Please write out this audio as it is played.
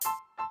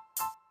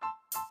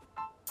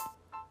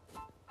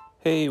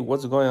Hey,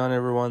 what's going on,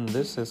 everyone?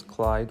 This is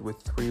Clyde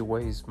with Three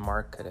Ways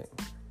Marketing.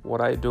 What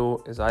I do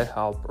is I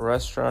help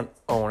restaurant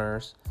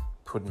owners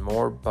put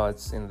more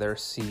butts in their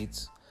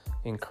seats,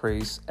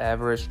 increase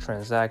average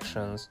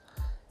transactions,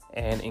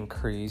 and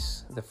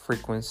increase the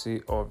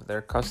frequency of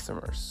their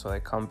customers so they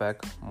come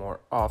back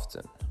more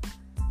often.